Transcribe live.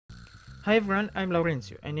Hi everyone, I'm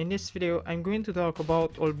Laurencio, and in this video I'm going to talk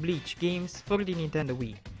about all Bleach games for the Nintendo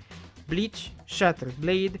Wii. Bleach Shattered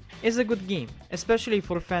Blade is a good game, especially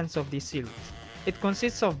for fans of this series. It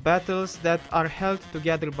consists of battles that are held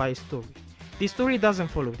together by a story. The story doesn't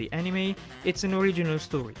follow the anime, it's an original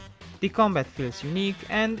story. The combat feels unique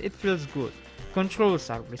and it feels good.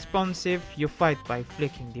 Controls are responsive, you fight by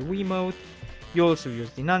flicking the Wiimote, you also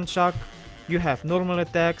use the nunchuck, you have normal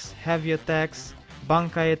attacks, heavy attacks,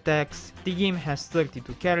 Bankai attacks, the game has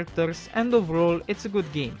 32 characters, and overall it's a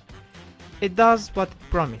good game. It does what it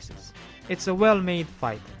promises. It's a well-made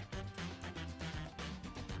fighter.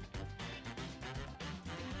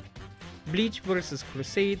 Bleach vs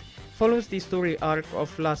Crusade follows the story arc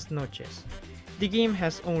of Las Noches. The game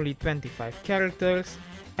has only 25 characters,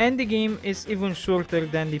 and the game is even shorter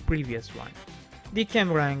than the previous one. The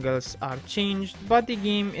camera angles are changed, but the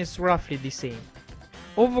game is roughly the same.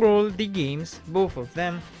 Overall, the games, both of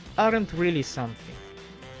them, aren't really something.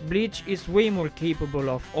 Bleach is way more capable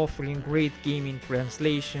of offering great gaming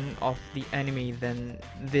translation of the anime than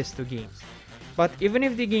these two games. But even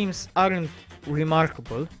if the games aren't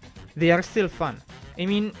remarkable, they are still fun. I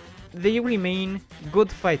mean, they remain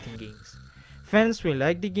good fighting games. Fans will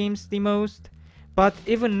like the games the most, but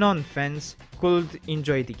even non-fans could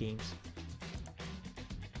enjoy the games.